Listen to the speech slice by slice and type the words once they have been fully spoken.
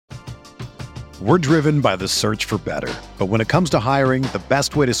We're driven by the search for better. But when it comes to hiring, the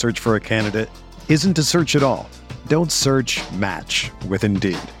best way to search for a candidate isn't to search at all. Don't search, match with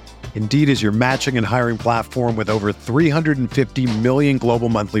Indeed. Indeed is your matching and hiring platform with over 350 million global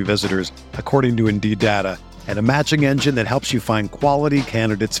monthly visitors, according to Indeed data, and a matching engine that helps you find quality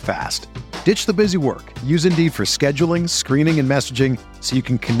candidates fast. Ditch the busy work. Use Indeed for scheduling, screening, and messaging so you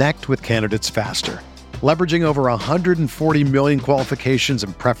can connect with candidates faster. Leveraging over 140 million qualifications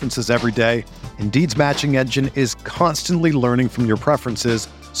and preferences every day, Indeed's matching engine is constantly learning from your preferences,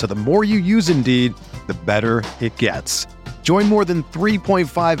 so the more you use Indeed, the better it gets. Join more than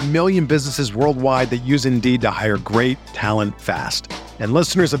 3.5 million businesses worldwide that use Indeed to hire great talent fast. And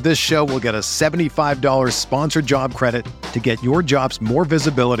listeners of this show will get a $75 sponsored job credit to get your jobs more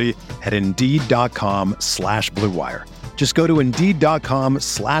visibility at Indeed.com/Blue Wire. Just go to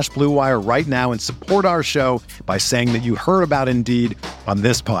Indeed.com/Blue Wire right now and support our show by saying that you heard about Indeed on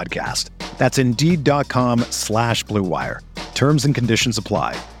this podcast. That's Indeed.com/Blue Wire. Terms and conditions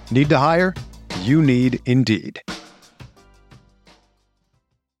apply. Need to hire? You need Indeed.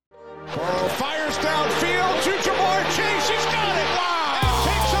 Burrow fires downfield to Jamar Chase. He's got it. Wow. And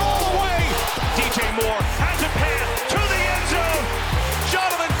takes it all the way. DJ Moore has a pass to the end zone.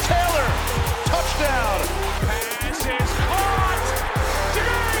 Jonathan Taylor. Touchdown. Pass is caught.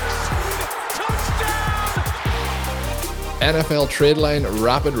 Diggs. Touchdown. NFL trade line,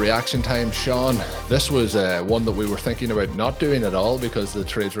 rapid reaction time. Sean, this was one that we were thinking about not doing at all because the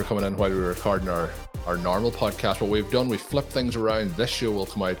trades were coming in while we were recording our normal podcast. What we've done, we flipped things around. This show will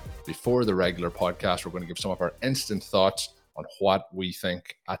come out before the regular podcast. We're going to give some of our instant thoughts on what we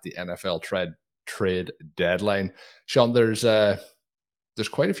think at the NFL trade deadline. Sean, there's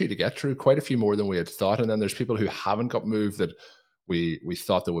quite a few to get through, quite a few more than we had thought, and then there's people who haven't got moved that we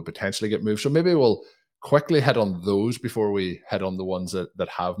thought that would potentially get moved. So maybe we'll quickly head on those before we head on the ones that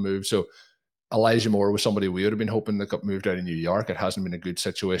have moved. So Elijah Moore was somebody we would have been hoping that got moved out of New York. It hasn't been a good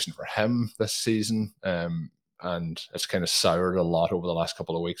situation for him this season. And it's kind of soured a lot over the last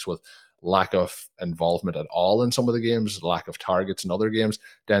couple of weeks with lack of involvement at all in some of the games, lack of targets in other games.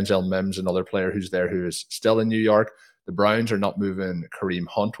 Denzel Mims, another player who's there who is still in New York. The Browns are not moving Kareem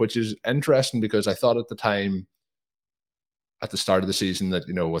Hunt, which is interesting because I thought at the time, at the start of the season, that,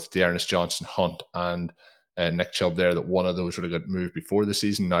 with Dearness Johnson, Hunt, and Nick Chubb there, that one of those would have got moved before the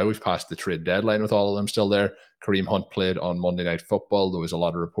season. Now we've passed the trade deadline with all of them still there. Kareem Hunt played on Monday Night Football. There was a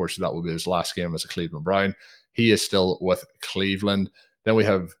lot of reports that will be his last game as a Cleveland Brown. He is still with Cleveland. Then we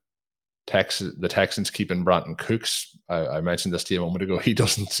have the Texans keeping Brandon Cooks. I mentioned this to you a moment ago. He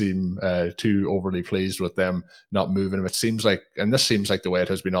doesn't seem too overly pleased with them not moving him. It seems like, and this seems like the way it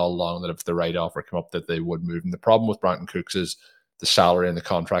has been all along, that if the right offer came up, that they would move him. The problem with Brandon Cooks is the salary and the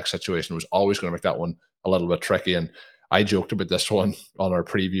contract situation was always going to make that one a little bit tricky. And I joked about this one on our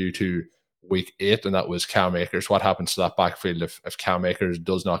preview to week 8, and that was Cam Akers. What happens to that backfield if Cam Akers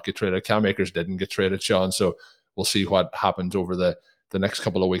does not get traded? Cam Akers didn't get traded, Sean, so we'll see what happens over the next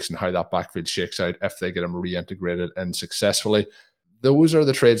couple of weeks and how that backfield shakes out if they get him reintegrated and successfully. Those are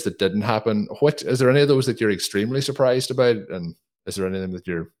the trades that didn't happen. Is there any of those that you're extremely surprised about, and is there any of them that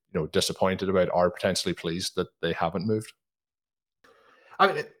you're disappointed about or potentially pleased that they haven't moved? I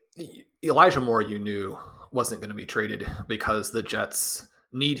mean, Elijah Moore, you knew wasn't going to be traded because the Jets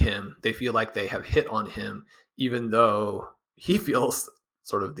need him. They feel like they have hit on him, even though he feels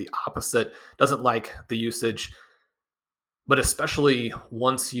sort of the opposite, doesn't like the usage. But especially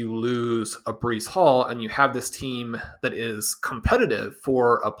once you lose a Breece Hall and you have this team that is competitive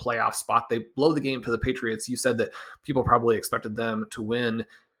for a playoff spot, they blow the game to the Patriots. You said that people probably expected them to win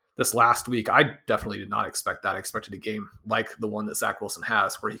this last week. I definitely did not expect that. I expected a game like the one that Zach Wilson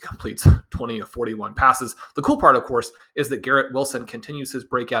has, where he completes 20 of 41 passes. The cool part, of course, is that Garrett Wilson continues his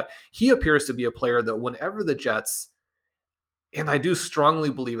breakout. He appears to be a player that whenever the Jets, and I do strongly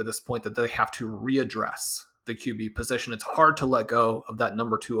believe at this point that they have to readdress the QB position. It's hard to let go of that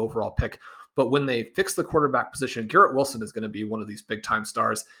number 2 overall pick. But when they fix the quarterback position, Garrett Wilson is going to be one of these big time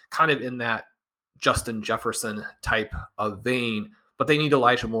stars, kind of in that Justin Jefferson type of vein. But they need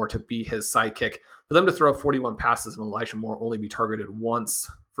Elijah Moore to be his sidekick. For them to throw 41 passes and Elijah Moore only be targeted once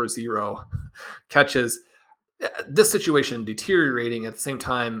for 0 catches, this situation deteriorating. At the same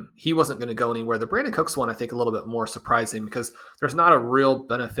time, he wasn't going to go anywhere. The Brandon Cooks one, I think, a little bit more surprising because there's not a real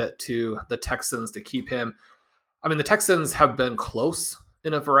benefit to the Texans to keep him. I mean, the Texans have been close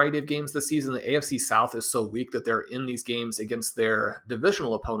in a variety of games this season. The AFC South is so weak that they're in these games against their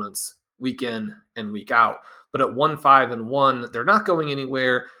divisional opponents week in and week out. But at 1-5-1, they're not going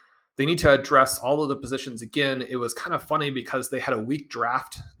anywhere. They need to address all of the positions again. It was kind of funny because they had a weak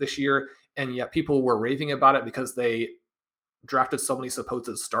draft this year, and yet people were raving about it because they drafted so many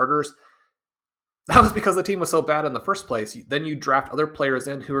supposed starters. that was because the team was so bad in the first place. Then you draft other players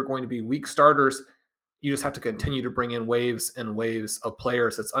in who are going to be weak starters. You just have to continue to bring in waves and waves of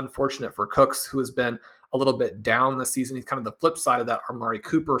players. It's unfortunate for Cooks, who has been a little bit down this season. He's kind of the flip side of that Amari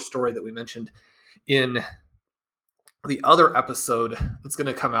Cooper story that we mentioned in the other episode that's going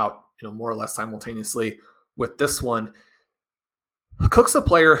to come out, more or less simultaneously with this one. Cook's a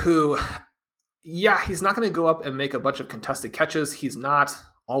player who, he's not going to go up and make a bunch of contested catches. He's not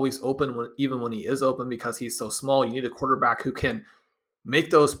always open, even when he is open, because he's so small. You need a quarterback who can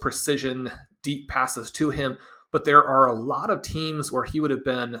make those precision deep passes to him. But there are a lot of teams where he would have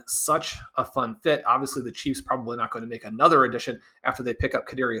been such a fun fit. Obviously, the Chiefs probably not going to make another addition after they pick up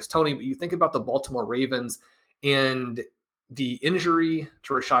Kadarius Toney. But you think about the Baltimore Ravens and the injury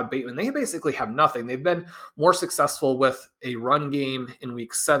to Rashad Bateman, they basically have nothing. They've been more successful with a run game in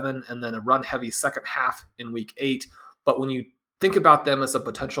week 7 and then a run-heavy second half in week 8. But when you think about them as a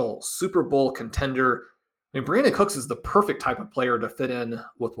potential Super Bowl contender, Brandin Cooks is the perfect type of player to fit in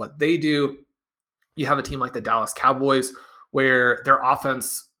with what they do. You have a team like the Dallas Cowboys where their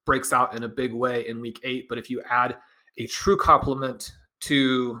offense breaks out in a big way in week 8. But if you add a true complement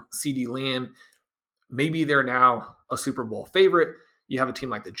to CeeDee Lamb, maybe they're now a Super Bowl favorite. You have a team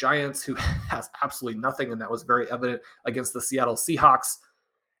like the Giants who has absolutely nothing, and that was very evident against the Seattle Seahawks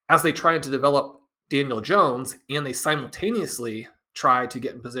as they try to develop Daniel Jones, and they simultaneously try to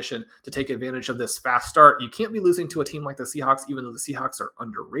get in position to take advantage of this fast start. You can't be losing to a team like the Seahawks, even though the Seahawks are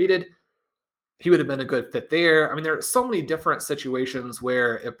underrated. He would have been a good fit there. There are so many different situations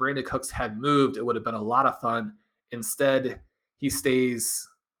where if Brandin Cooks had moved, it would have been a lot of fun. Instead, he stays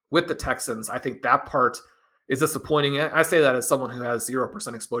with the Texans. I think that part is disappointing. I say that as someone who has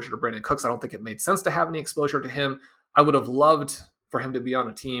 0% exposure to Brandin Cooks. I don't think it made sense to have any exposure to him. I would have loved for him to be on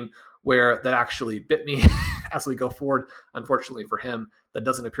a team where that actually bit me as we go forward. Unfortunately for him, that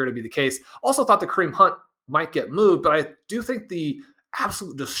doesn't appear to be the case. Also thought that Kareem Hunt might get moved, but I do think the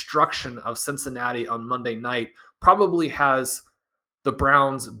absolute destruction of Cincinnati on Monday night probably has the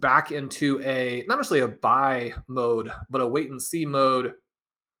Browns back into not necessarily a buy mode, but a wait and see mode.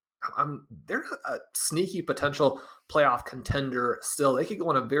 They're a sneaky potential playoff contender still. They could go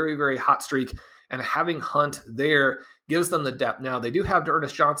on a very, very hot streak, and having Hunt there gives them the depth. Now, they do have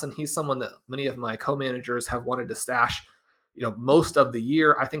Ernest Johnson. He's someone that many of my co-managers have wanted to stash, most of the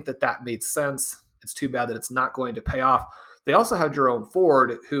year. I think that made sense. It's too bad that it's not going to pay off. They also have Jerome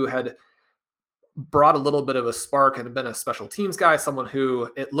Ford, who had brought a little bit of a spark and been a special teams guy, someone who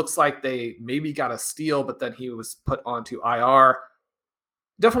it looks like they maybe got a steal, but then he was put onto IR.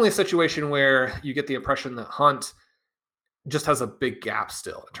 Definitely a situation where you get the impression that Hunt just has a big gap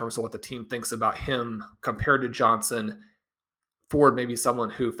still in terms of what the team thinks about him compared to Johnson. Ford may be someone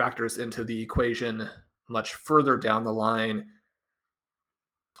who factors into the equation much further down the line.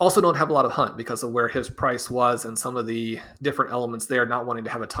 Also don't have a lot of Hunt because of where his price was and some of the different elements there, not wanting to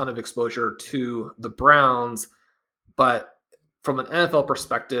have a ton of exposure to the Browns. But from an NFL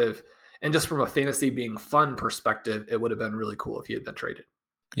perspective and just from a fantasy being fun perspective, it would have been really cool if he had been traded.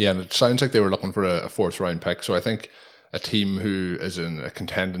 Yeah, and it sounds like they were looking for a 4th round pick. So I think a team who is in a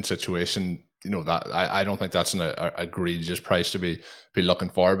contending situation, that I don't think that's an egregious price to be looking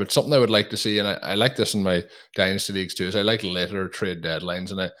for. But something I would like to see, and I like this in my dynasty leagues too, is I like later trade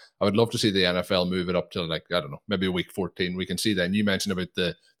deadlines, and I would love to see the NFL move it up to maybe week 14. We can see then. You mentioned about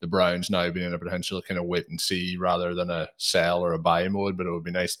the Browns now being in a potential kind of wait and see rather than a sell or a buy mode, but it would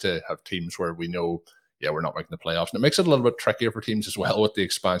be nice to have teams where we know, we're not making the playoffs. And it makes it a little bit trickier for teams as well with the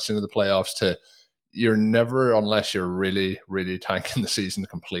expansion of the playoffs you're never, unless you're really, really tanking the season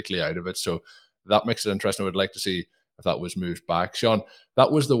completely out of it. So that makes it interesting. I would like to see if that was moved back. Sean, that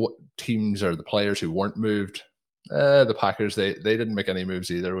was the teams or the players who weren't moved. The Packers, they didn't make any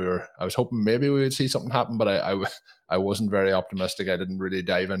moves either. I was hoping maybe we would see something happen, but I wasn't very optimistic. I didn't really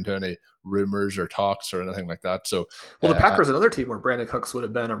dive into any rumors or talks or anything like that. So, the Packers, another team where Brandin Cooks would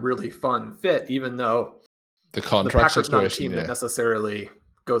have been a really fun fit, even though the contract Packers situation, not a team that necessarily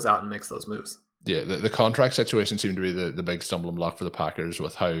goes out and makes those moves. Yeah, the contract situation seemed to be the big stumbling block for the Packers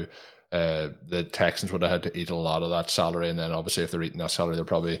with how the Texans would have had to eat a lot of that salary. And then obviously if they're eating that salary, they're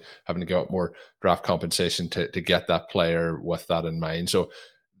probably having to give up more draft compensation to get that player with that in mind. So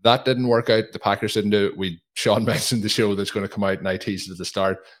that didn't work out. The Packers didn't do it. Sean mentioned the show that's going to come out, and I teased it at the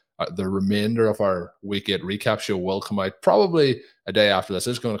start. The remainder of our Week 8 recap show will come out probably a day after this.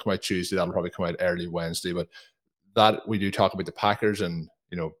 It's going to come out Tuesday. That'll probably come out early Wednesday. But that we do talk about the Packers, and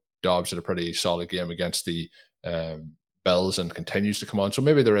Dobbs had a pretty solid game against the Bills and continues to come on. So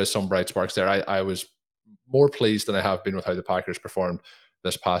maybe there is some bright sparks there. I was more pleased than I have been with how the Packers performed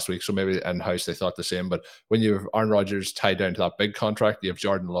this past week. So maybe in-house they thought the same. But when you have Aaron Rodgers tied down to that big contract, you have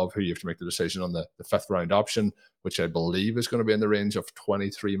Jordan Love, who you have to make the decision on the 5th round option, which I believe is going to be in the range of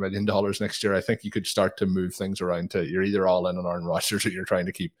 $23 million next year. I think you could start to move things around to you're either all in on Aaron Rodgers or you're trying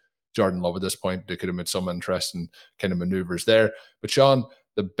to keep Jordan Love at this point. They could have made some interesting kind of maneuvers there. But Sean,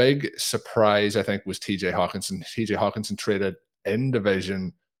 the big surprise, I think, was TJ Hawkinson. TJ Hawkinson traded in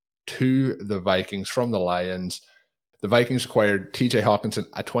division to the Vikings from the Lions. The Vikings acquired TJ Hawkinson,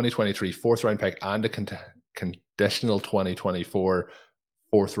 a 2023 4th round pick, and a conditional 2024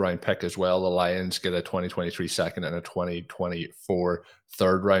 4th round pick as well. The Lions get a 2023 2nd and a 2024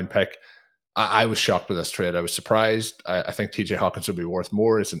 3rd round pick. I was shocked with this trade. I was surprised. I think TJ Hawkinson will be worth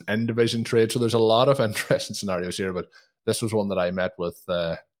more. It's an in-division trade, so there's a lot of interesting scenarios here, but this was one that I met with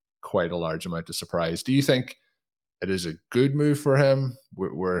quite a large amount of surprise. Do you think it is a good move for him?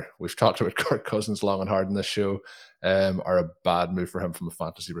 We've talked about Kirk Cousins long and hard in this show, or a bad move for him from a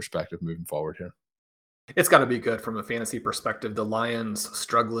fantasy perspective moving forward here? It's got to be good from a fantasy perspective. The Lions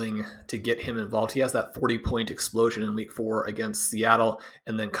struggling to get him involved. He has that 40-point explosion in week 4 against Seattle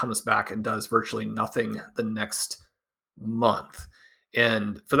and then comes back and does virtually nothing the next month.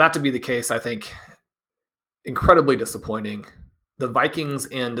 And for that to be the case, I think incredibly disappointing. The Vikings,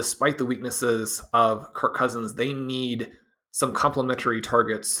 and despite the weaknesses of Kirk Cousins, they need some complementary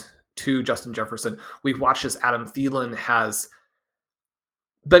targets to Justin Jefferson. We've watched as Adam Thielen has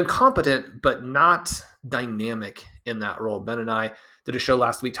been competent, but not dynamic in that role. Ben and I did a show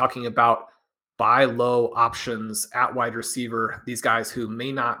last week talking about buy low options at wide receiver. These guys who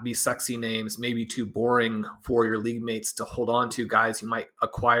may not be sexy names, may be too boring for your league mates to hold on to, guys you might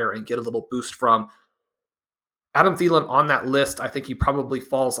acquire and get a little boost from. Adam Thielen on that list, I think he probably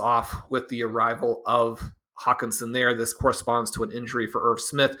falls off with the arrival of Hawkinson there. This corresponds to an injury for Irv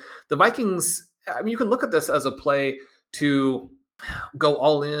Smith. The Vikings, I mean, you can look at this as a play to go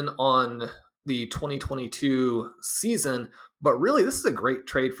all in on the 2022 season, but really this is a great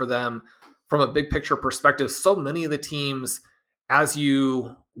trade for them from a big picture perspective. So many of the teams, as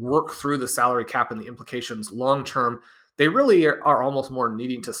you work through the salary cap and the implications long-term, they really are almost more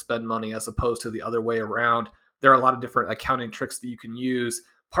needing to spend money as opposed to the other way around. There are a lot of different accounting tricks that you can use.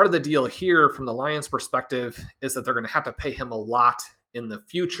 Part of the deal here from the Lions perspective is that they're going to have to pay him a lot in the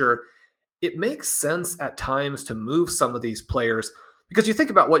future. It makes sense at times to move some of these players because you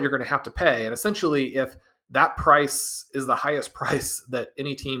think about what you're going to have to pay. And essentially, if that price is the highest price that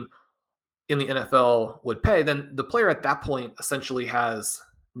any team in the NFL would pay, then the player at that point essentially has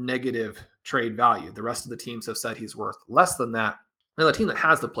negative trade value. The rest of the teams have said he's worth less than that. Now, the team that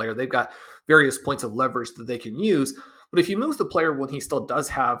has the player, they've got various points of leverage that they can use. But if you move the player when he still does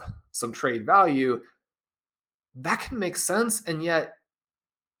have some trade value, that can make sense. And yet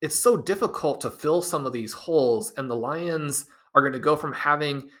it's so difficult to fill some of these holes. And the Lions are going to go from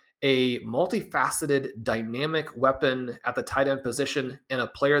having a multifaceted, dynamic weapon at the tight end position and a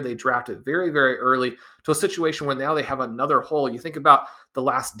player they drafted very, very early to a situation where now they have another hole. You think about the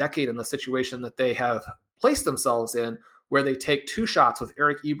last decade and the situation that they have placed themselves in, where they take 2 shots with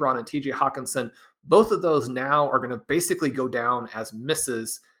Eric Ebron and TJ Hawkinson. Both of those now are going to basically go down as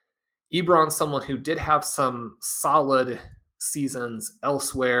misses. Ebron, someone who did have some solid seasons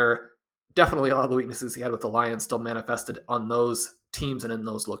elsewhere. Definitely a lot of the weaknesses he had with the Lions still manifested on those teams and in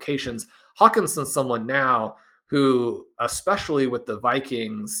those locations. Hawkinson's someone now who, especially with the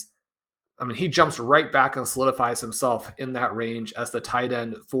Vikings, I mean, he jumps right back and solidifies himself in that range as the tight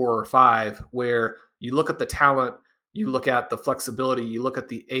end 4 or 5, where you look at the talent, you look at the flexibility, you look at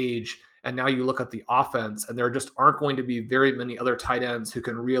the age, and now you look at the offense, and there just aren't going to be very many other tight ends who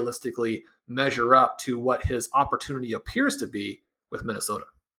can realistically measure up to what his opportunity appears to be with Minnesota.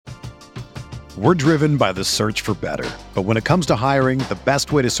 We're driven by the search for better. But when it comes to hiring, the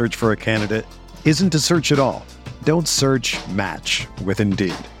best way to search for a candidate isn't to search at all. Don't search, match with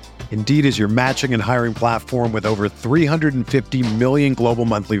Indeed. Indeed is your matching and hiring platform with over 350 million global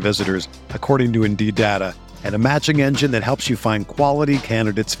monthly visitors, according to Indeed data, and a matching engine that helps you find quality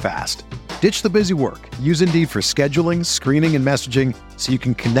candidates fast. Ditch the busy work. Use Indeed for scheduling, screening, and messaging so you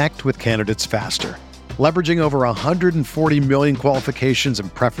can connect with candidates faster. Leveraging over 140 million qualifications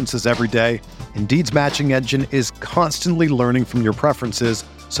and preferences every day, Indeed's matching engine is constantly learning from your preferences,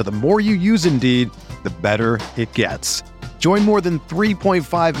 so the more you use Indeed, the better it gets. Join more than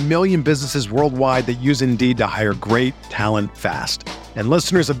 3.5 million businesses worldwide that use Indeed to hire great talent fast. And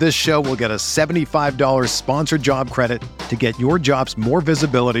listeners of this show will get a $75 sponsored job credit to get your jobs more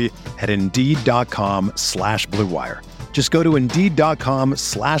visibility at Indeed.com/Blue Wire. Just go to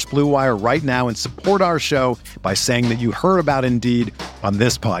Indeed.com/Blue Wire right now and support our show by saying that you heard about Indeed on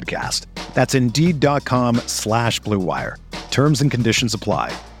this podcast. That's Indeed.com/Blue Wire. Terms and conditions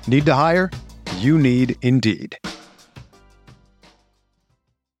apply. Need to hire? You need Indeed.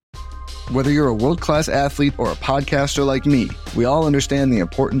 Whether you're a world-class athlete or a podcaster like me, we all understand the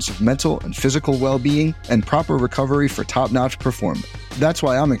importance of mental and physical well-being and proper recovery for top-notch performance. That's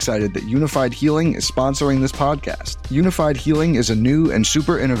why I'm excited that Unified Healing is sponsoring this podcast. Unified Healing is a new and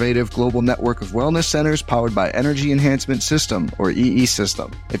super innovative global network of wellness centers powered by Energy Enhancement System, or EE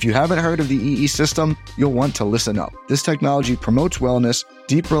System. If you haven't heard of the EE System, you'll want to listen up. This technology promotes wellness,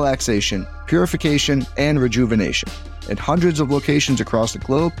 deep relaxation, purification, and rejuvenation. In hundreds of locations across the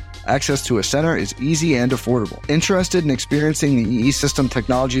globe, access to a center is easy and affordable. Interested in experiencing the EE System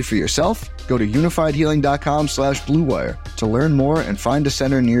technology for yourself? Go to unifiedhealing.com/bluewire to learn more and find a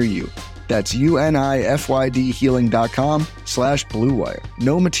center near you. That's unifydhealing.com/bluewire.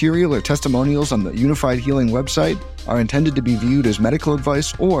 No material or testimonials on the Unified Healing website are intended to be viewed as medical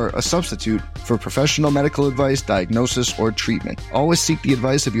advice or a substitute for professional medical advice, diagnosis, or treatment. Always seek the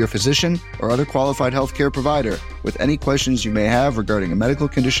advice of your physician or other qualified healthcare provider with any questions you may have regarding a medical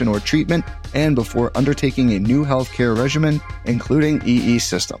condition or treatment and before undertaking a new healthcare regimen, including EE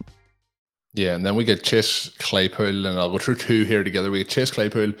System. Yeah, and then we get Chase Claypool, and I'll go through two here together. We get Chase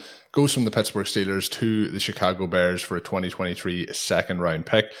Claypool, goes from the Pittsburgh Steelers to the Chicago Bears for a 2023 second-round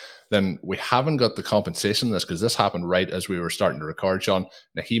pick. Then we haven't got the compensation on this because this happened right as we were starting to record, Sean.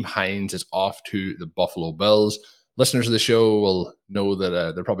 Nyheim Hines is off to the Buffalo Bills. Listeners of the show will know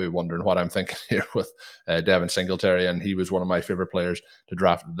that they're probably wondering what I'm thinking here with Devin Singletary, and he was one of my favorite players to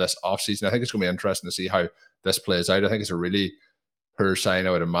draft this offseason. I think it's going to be interesting to see how this plays out. I think it's a really poor sign,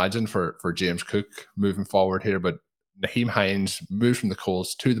 I would imagine, for James Cook moving forward here. But Nyheim Hines moved from the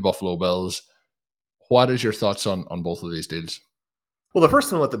Colts to the Buffalo Bills. What is your thoughts on both of these deals? Well, the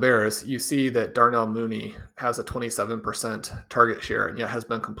first one with the Bears, you see that Darnell Mooney has a 27% target share and yet has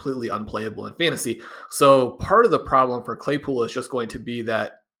been completely unplayable in fantasy. So part of the problem for Claypool is just going to be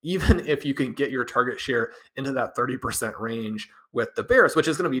that even if you can get your target share into that 30% range with the Bears, which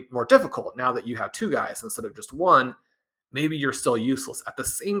is going to be more difficult now that you have two guys instead of just one, maybe you're still useless. At the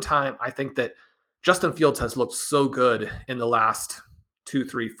same time, I think that Justin Fields has looked so good in the last 2,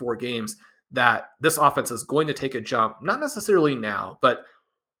 3, 4 games that this offense is going to take a jump, not necessarily now, but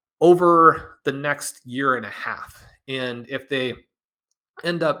over the next year and a half. And if they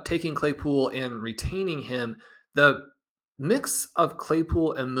end up taking Claypool and retaining him, the mix of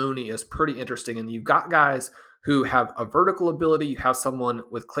Claypool and Mooney is pretty interesting. And you've got guys who have a vertical ability. You have someone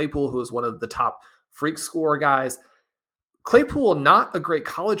with Claypool who is one of the top freak score guys. Claypool, not a great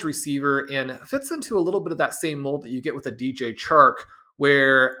college receiver, and fits into a little bit of that same mold that you get with a DJ Chark,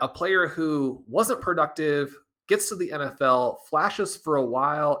 where a player who wasn't productive gets to the NFL, flashes for a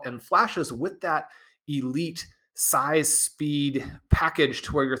while, and flashes with that elite size, speed package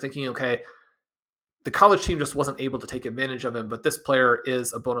to where you're thinking, okay, the college team just wasn't able to take advantage of him, but this player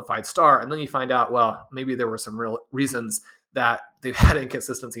is a bona fide star. And then you find out, well, maybe there were some real reasons that they've had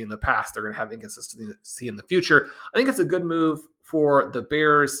inconsistency in the past. They're going to have inconsistency in the future. I think it's a good move for the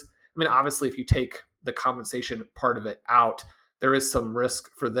Bears. I mean, obviously, if you take the compensation part of it out, there is some risk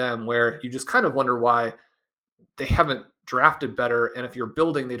for them where you just kind of wonder why they haven't drafted better. And if you're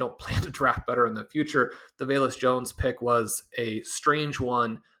building, they don't plan to draft better in the future. The Velus Jones pick was a strange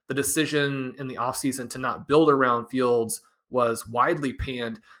one. The decision in the offseason to not build around Fields was widely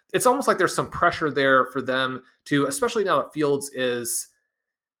panned. It's almost like there's some pressure there for them to, especially now that Fields is,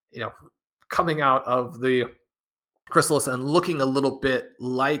 coming out of the chrysalis and looking a little bit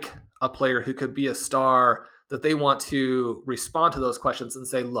like a player who could be a star, that they want to respond to those questions and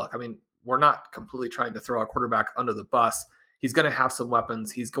say, look, I mean, we're not completely trying to throw our quarterback under the bus. He's going to have some weapons.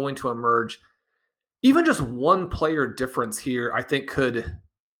 He's going to emerge. Even just one player difference here, I think, could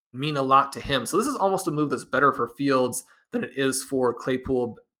mean a lot to him. So this is almost a move that's better for Fields than it is for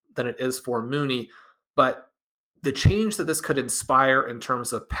Claypool, than it is for Mooney. But the change that this could inspire in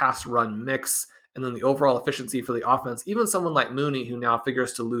terms of pass run mix and then the overall efficiency for the offense, even someone like Mooney, who now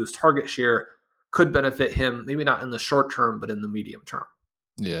figures to lose target share, could benefit him, maybe not in the short term, but in the medium term.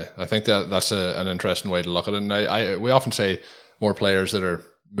 Yeah, I think that's an interesting way to look at it. And we often say more players that are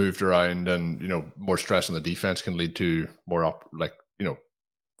moved around and, more stress on the defense can lead to more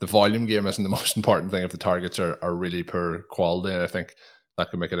the volume game isn't the most important thing if the targets are really poor quality. And I think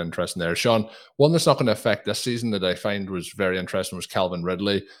that could make it interesting there. Sean, one that's not going to affect this season that I find was very interesting was Calvin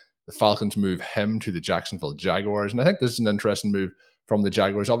Ridley. The Falcons move him to the Jacksonville Jaguars. And I think this is an interesting move from the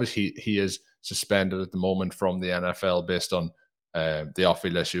Jaguars. Obviously, he is suspended at the moment from the NFL based on the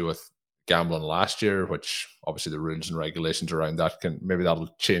off-field issue with gambling last year, which obviously the rules and regulations around that maybe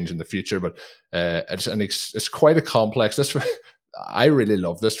that'll change in the future. But it's quite a complex. I really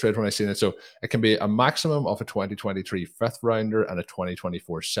love this trade when I seen it. So it can be a maximum of a 2023 fifth rounder and a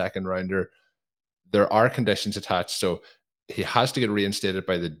 2024 second rounder. There are conditions attached. So he has to get reinstated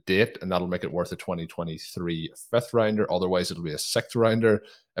by the date, and that'll make it worth a 2023 fifth rounder. Otherwise, it'll be a sixth rounder.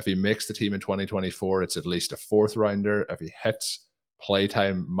 If he makes the team in 2024, it's at least a fourth rounder. If he hits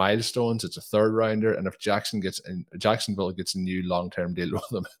playtime milestones, it's a third rounder. And if Jacksonville gets a new long-term deal with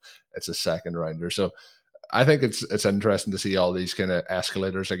him, it's a second rounder. So I think it's interesting to see all these kind of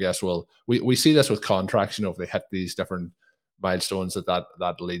escalators, I guess. Well, we see this with contracts, if they hit these different milestones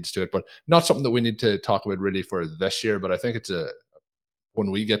that leads to it, but not something that we need to talk about really for this year. But I think when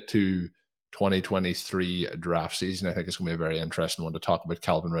we get to 2023 draft season, I think it's going to be a very interesting one to talk about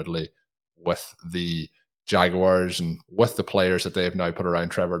Calvin Ridley with the Jaguars and with the players that they have now put around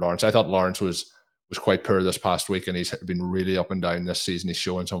Trevor Lawrence. I thought Lawrence was quite poor this past week, and he's been really up and down this season. He's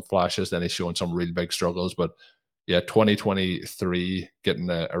showing some flashes, then he's showing some really big struggles. But yeah, 2023, getting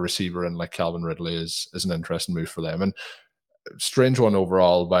a receiver in like Calvin Ridley is an interesting move for them. And strange one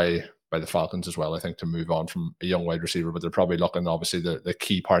overall by the Falcons as well, I think, to move on from a young wide receiver. But they're probably looking, obviously, the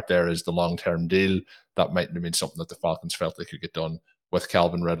key part there is the long-term deal. That might have been something that the Falcons felt they could get done with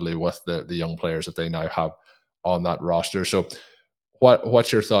Calvin Ridley, with the young players that they now have on that roster. So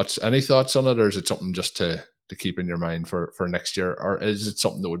what's your thoughts? Any thoughts on it, or is it something just to keep in your mind for next year? Or is it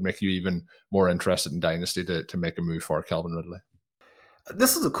something that would make you even more interested in Dynasty to make a move for Calvin Ridley?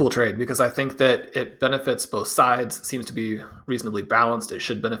 This is a cool trade because I think that it benefits both sides. It seems to be reasonably balanced. It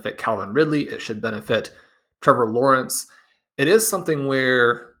should benefit Calvin Ridley. It should benefit Trevor Lawrence. It is something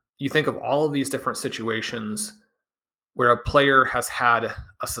where you think of all of these different situations where a player has had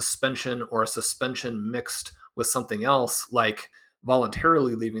a suspension or a suspension mixed with something else, like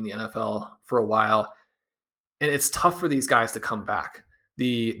voluntarily leaving the NFL for a while. And it's tough for these guys to come back.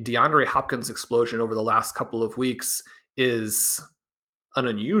 The DeAndre Hopkins explosion over the last couple of weeks is an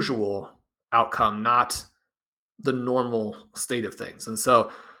unusual outcome, not the normal state of things. And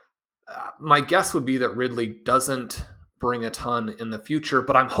so my guess would be that Ridley doesn't bring a ton in the future,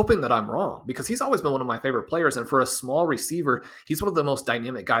 but I'm hoping that I'm wrong because he's always been one of my favorite players. And for a small receiver, he's one of the most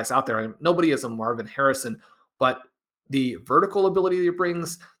dynamic guys out there. And nobody is a Marvin Harrison, but the vertical ability that he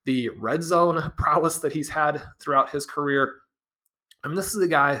brings, the red zone prowess that he's had throughout his career. I mean, this is a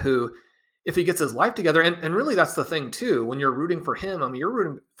guy who, if he gets his life together, and really that's the thing too, when you're rooting for him, I mean, you're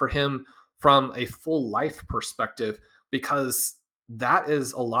rooting for him from a full life perspective, because that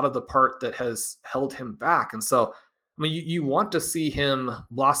is a lot of the part that has held him back. And so, I mean, you want to see him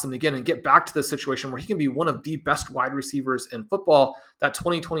blossom again and get back to the situation where he can be one of the best wide receivers in football. That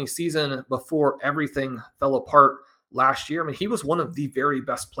 2020 season, before everything fell apart last year, I mean, he was one of the very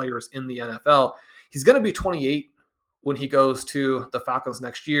best players in the NFL. He's going to be 28 when he goes to the Falcons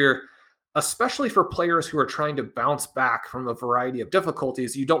next year. Especially for players who are trying to bounce back from a variety of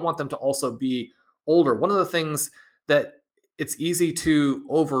difficulties, you don't want them to also be older. One of the things that it's easy to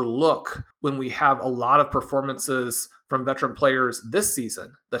overlook when we have a lot of performances from veteran players this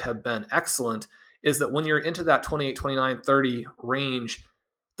season that have been excellent is that when you're into that 28, 29, 30 range,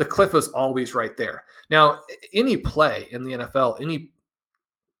 the cliff is always right there. Now, any play in the NFL, any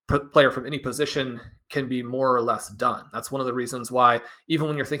player from any position can be more or less done. That's one of the reasons why, even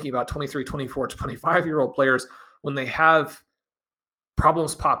when you're thinking about 23, 24, 25-year-old players, when they have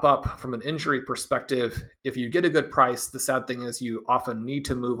problems pop up from an injury perspective, if you get a good price, the sad thing is you often need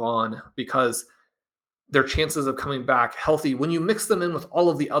to move on because their chances of coming back healthy, when you mix them in with all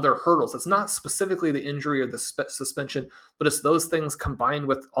of the other hurdles, it's not specifically the injury or the suspension, but it's those things combined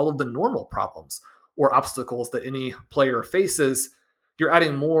with all of the normal problems or obstacles that any player faces. You're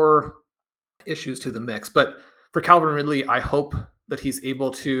adding more issues to the mix. But for Calvin Ridley, I hope that he's able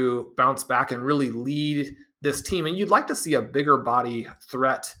to bounce back and really lead this team. And you'd like to see a bigger body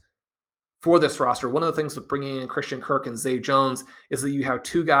threat for this roster. One of the things with bringing in Christian Kirk and Zay Jones is that you have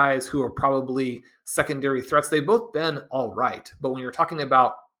two guys who are probably secondary threats. They've both been all right. But when you're talking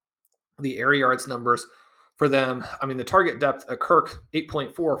about the air yards numbers for them, I mean, the target depth at Kirk,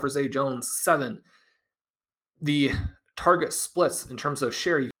 8.4, for Zay Jones, 7. The target splits in terms of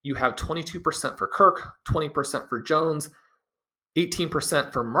share, you have 22% for Kirk, 20% for Jones,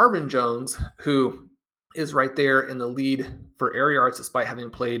 18% for Marvin Jones, who is right there in the lead for air yards despite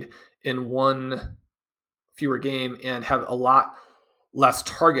having played in one fewer game and have a lot less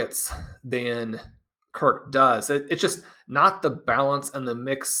targets than Kirk does. It's just not the balance and the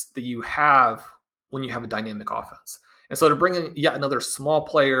mix that you have when you have a dynamic offense. And so to bring in yet another small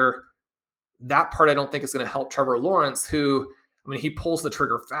player, that part I don't think is going to help Trevor Lawrence, who, I mean, he pulls the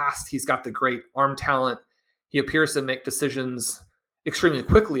trigger fast. He's got the great arm talent. He appears to make decisions extremely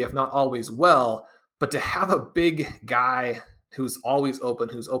quickly, if not always well. But to have a big guy who's always open,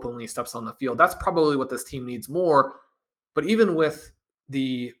 who's open when he steps on the field. That's probably what this team needs more. But even with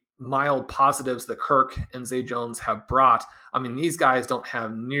the mild positives that Kirk and Zay Jones have brought, I mean, these guys don't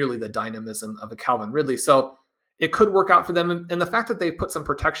have nearly the dynamism of a Calvin Ridley. So it could work out for them. And the fact that they put some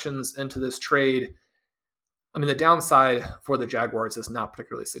protections into this trade, I mean, the downside for the Jaguars is not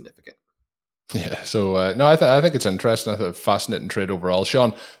particularly significant. Yeah, so no, I think it's interesting. I think a fascinating trade overall.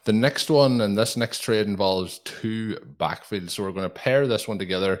 Sean, the next one and this next trade involves two backfields. So we're going to pair this one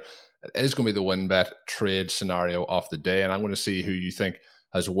together. It is going to be the WynnBET trade scenario of the day. And I'm going to see who you think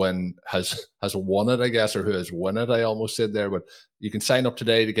has won it, I guess, or who has won it, I almost said there. But you can sign up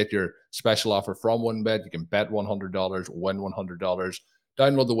today to get your special offer from WynnBET. You can bet $100, win $100.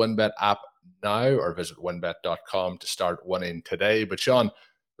 Download the WynnBET app now or visit wynnbet.com to start winning today. But Sean,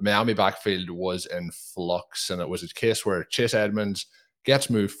 the Miami backfield was in flux, and it was a case where Chase Edmonds gets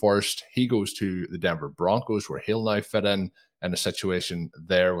moved first. He goes to the Denver Broncos, where he'll now fit in a situation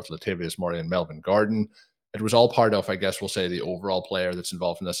there with Latavius Murray and Melvin Gordon. It was all part of, I guess we'll say, the overall player that's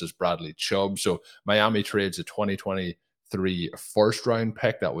involved in this is Bradley Chubb. So Miami trades a 2023 first-round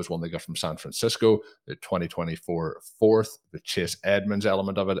pick. That was one they got from San Francisco. The 2024 fourth, the Chase Edmonds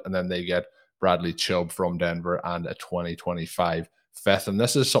element of it, and then they get Bradley Chubb from Denver and a 2025 fifth. And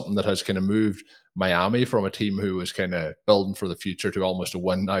this is something that has kind of moved Miami from a team who was kind of building for the future to almost a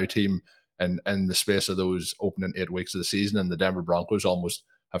win-now team in the space of those opening 8 weeks of the season. And the Denver Broncos almost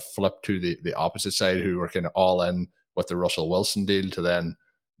have flipped to the opposite side, who were kind of all in with the Russell Wilson deal, to then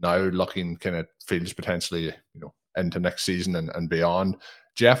now looking kind of fields potentially, into next season and beyond.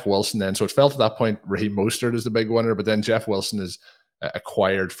 Jeff Wilson then, so it felt at that point Raheem Mostert is the big winner, but then Jeff Wilson is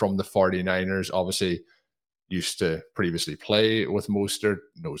acquired from the 49ers, obviously used to previously play with Mostert,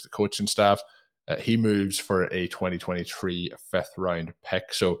 knows the coaching staff. He moves for a 2023 fifth round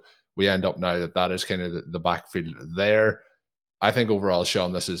pick. So we end up now that is kind of the backfield there. I think overall,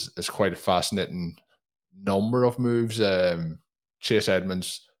 Sean, this is quite a fascinating number of moves. Chase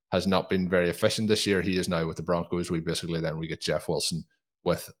Edmonds has not been very efficient this year. He is now with the Broncos. We get Jeff Wilson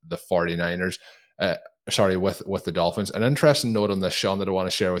with the 49ers. With the Dolphins. An interesting note on this, Sean, that I want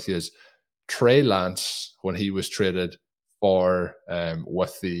to share with you is Trey Lance, when he was traded for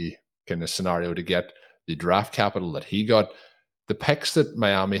with the kind of scenario to get the draft capital that he got, the picks that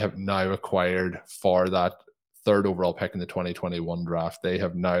Miami have now acquired for that third overall pick in the 2021 draft, they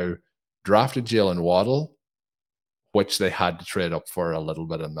have now drafted Jalen Waddle, which they had to trade up for a little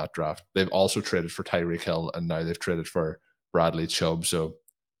bit in that draft. They've also traded for Tyreek Hill, and now they've traded for Bradley Chubb. So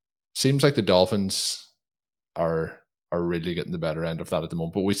seems like the Dolphins are really getting the better end of that at the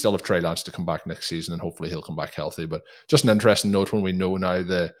moment. But we still have Trey Lance to come back next season, and hopefully he'll come back healthy. But just an interesting note when we know now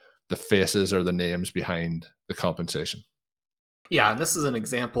the faces or the names behind the compensation. Yeah, and this is an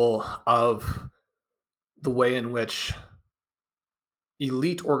example of the way in which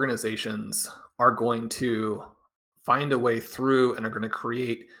elite organizations are going to find a way through and are going to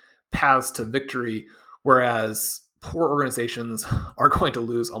create paths to victory, whereas poor organizations are going to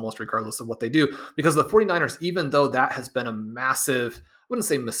lose almost regardless of what they do. Because the 49ers, even though that has been a massive, I wouldn't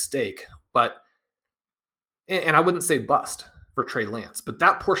say mistake, but, and I wouldn't say bust for Trey Lance, but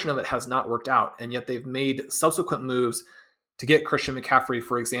that portion of it has not worked out. And yet they've made subsequent moves to get Christian McCaffrey,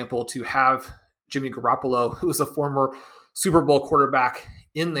 for example, to have Jimmy Garoppolo, who is a former Super Bowl quarterback,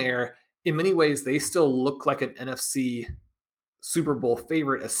 in there. In many ways, they still look like an NFC Super Bowl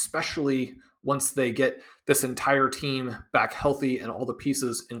favorite, especially once they get this entire team back healthy and all the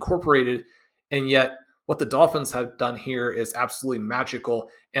pieces incorporated. And yet what the Dolphins have done here is absolutely magical.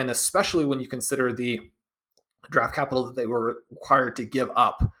 And especially when you consider the draft capital that they were required to give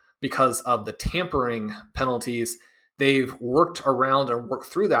up because of the tampering penalties, they've worked around and worked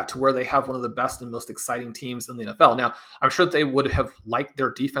through that to where they have one of the best and most exciting teams in the NFL. Now, I'm sure they would have liked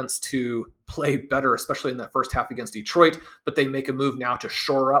their defense to play better, especially in that first half against Detroit, but they make a move now to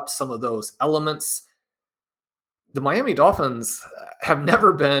shore up some of those elements. The Miami Dolphins have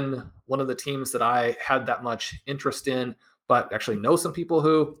never been one of the teams that I had that much interest in, but actually know some people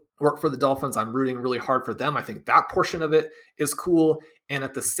who work for the Dolphins. I'm rooting really hard for them. I think that portion of it is cool. And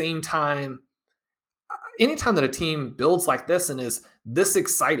at the same time, anytime that a team builds like this and is this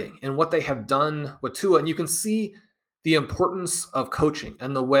exciting and what they have done with Tua, and you can see the importance of coaching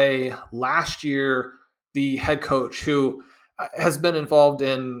and the way last year the head coach, who has been involved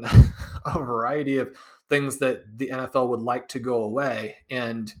in a variety of things that the NFL would like to go away,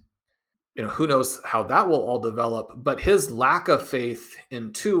 and who knows how that will all develop, but his lack of faith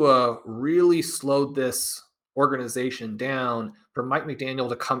in Tua really slowed this organization down for Mike McDaniel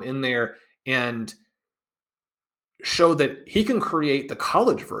to come in there and show that he can create the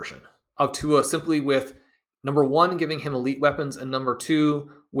college version of Tua simply with Number one, giving him elite weapons, and number two,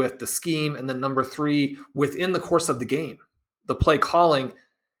 with the scheme, and then number three, within the course of the game. The play calling,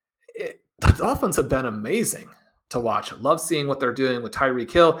 the Dolphins have been amazing to watch. Love seeing what they're doing with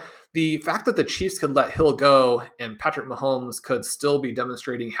Tyreek Hill. The fact that the Chiefs could let Hill go and Patrick Mahomes could still be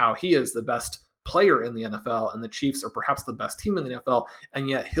demonstrating how he is the best player in the NFL and the Chiefs are perhaps the best team in the NFL, and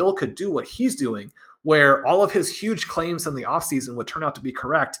yet Hill could do what he's doing, where all of his huge claims in the offseason would turn out to be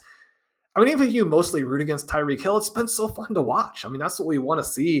correct. I mean, even if you mostly root against Tyreek Hill, it's been so fun to watch. I mean, that's what we want to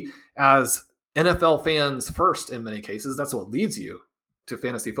see as NFL fans first in many cases. That's what leads you to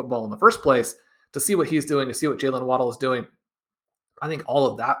fantasy football in the first place, to see what he's doing, to see what Jalen Waddle is doing. I think all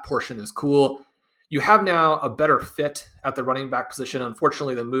of that portion is cool. You have now a better fit at the running back position.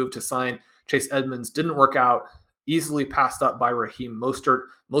 Unfortunately, the move to sign Chase Edmonds didn't work out. Easily passed up by Raheem Mostert.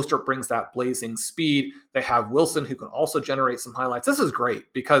 Mostert brings that blazing speed. They have Wilson, who can also generate some highlights. This is great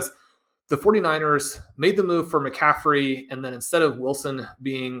because the 49ers made the move for McCaffrey, and then instead of Wilson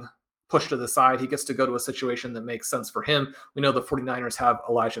being pushed to the side, he gets to go to a situation that makes sense for him. We know the 49ers have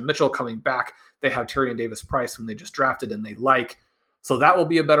Elijah Mitchell coming back. They have Tyrion Davis-Price, whom they just drafted and they like. So that will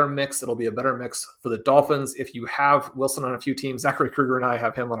be a better mix. It'll be a better mix for the Dolphins. If you have Wilson on a few teams, Zachary Kruger and I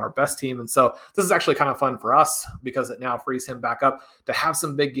have him on our best team. And so this is actually kind of fun for us because it now frees him back up to have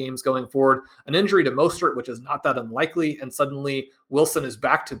some big games going forward. An injury to Mostert, which is not that unlikely, and suddenly Wilson is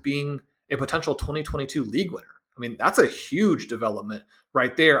back to being a potential 2022 league winner. I mean, that's a huge development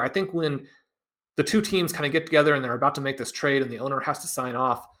right there. I think when the two teams kind of get together and they're about to make this trade and the owner has to sign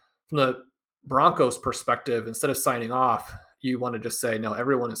off, from the Broncos perspective, instead of signing off, you want to just say, no,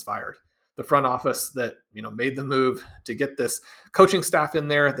 everyone is fired. The front office that, made the move to get this coaching staff in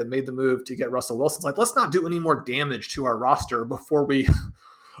there, that made the move to get Russell Wilson, like, let's not do any more damage to our roster before we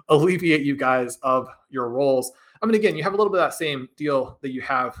alleviate you guys of your roles. I mean, again, you have a little bit of that same deal that you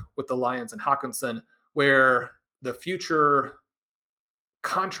have with the Lions and Hawkinson, where the future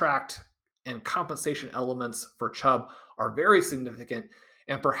contract and compensation elements for Chubb are very significant.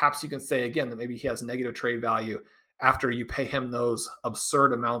 And perhaps you can say, again, that maybe he has negative trade value after you pay him those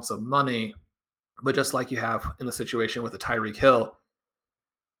absurd amounts of money. But just like you have in the situation with the Tyreek Hill,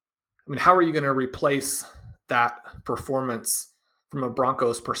 I mean, how are you going to replace that performance from a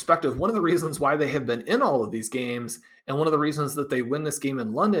Broncos perspective? One of the reasons why they have been in all of these games, and one of the reasons that they win this game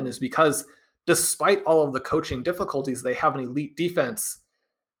in London, is because despite all of the coaching difficulties, they have an elite defense.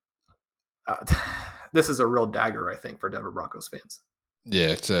 This is a real dagger, I think, for Denver Broncos fans. Yeah,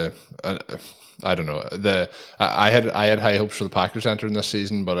 it's I don't know. I had high hopes for the Packers entering this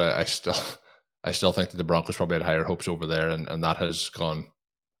season, but I still think that the Broncos probably had higher hopes over there, and that has gone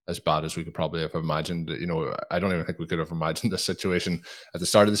as bad as we could probably have imagined. I don't even think we could have imagined this situation at the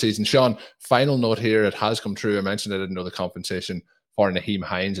start of the season. Sean, final note here. It has come true. I mentioned I didn't know the compensation for Nyheim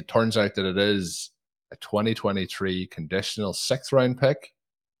Hines. It turns out that it is a 2023 conditional 6th round pick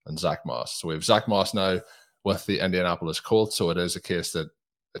and Zach Moss. So we have Zach Moss now with the Indianapolis Colts. So it is a case that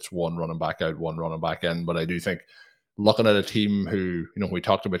it's one running back out, one running back in. But I do think looking at a team who, we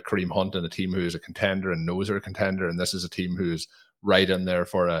talked about Kareem Hunt, and a team who is a contender and knows they're a contender. And this is a team who's right in there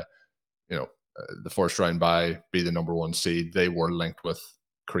for the first round bye, be the number 1 seed. They were linked with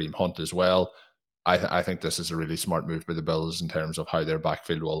Kareem Hunt as well. I think this is a really smart move by the Bills in terms of how their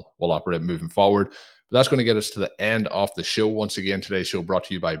backfield will operate moving forward. But that's going to get us to the end of the show. Once again, today's show brought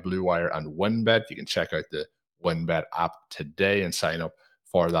to you by Blue Wire and WynnBET. You can check out the WynnBET app today and sign up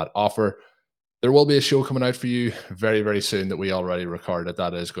for that offer. There will be a show coming out for you very, very soon that we already recorded.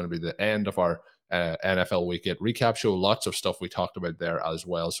 That is going to be the end of our NFL Week 8 recap show. Lots of stuff we talked about there as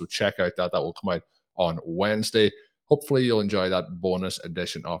well. So check out that. That will come out on Wednesday. Hopefully you'll enjoy that bonus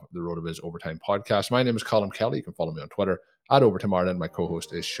edition of the RotoViz Overtime podcast. My name is Colin Kelly. You can follow me on Twitter at Overtime Ireland. My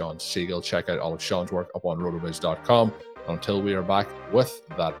co-host is Sean Siegel. Check out all of Sean's work up on rotoviz.com. Until we are back with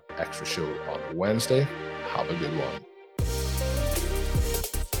that extra show on Wednesday, have a good one.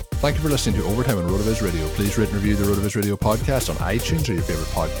 Thank you for listening to Overtime on RotoViz Radio. Please rate and review the RotoViz Radio podcast on iTunes or your favorite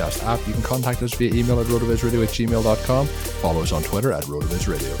podcast app. You can contact us via email at rotovizradio@gmail.com. Follow us on Twitter at RotoViz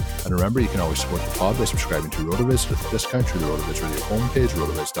Radio. And remember, you can always support the pod by subscribing to RotoViz with a discount through the RotoViz Radio homepage,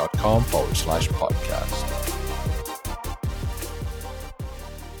 rotoviz.com/podcast.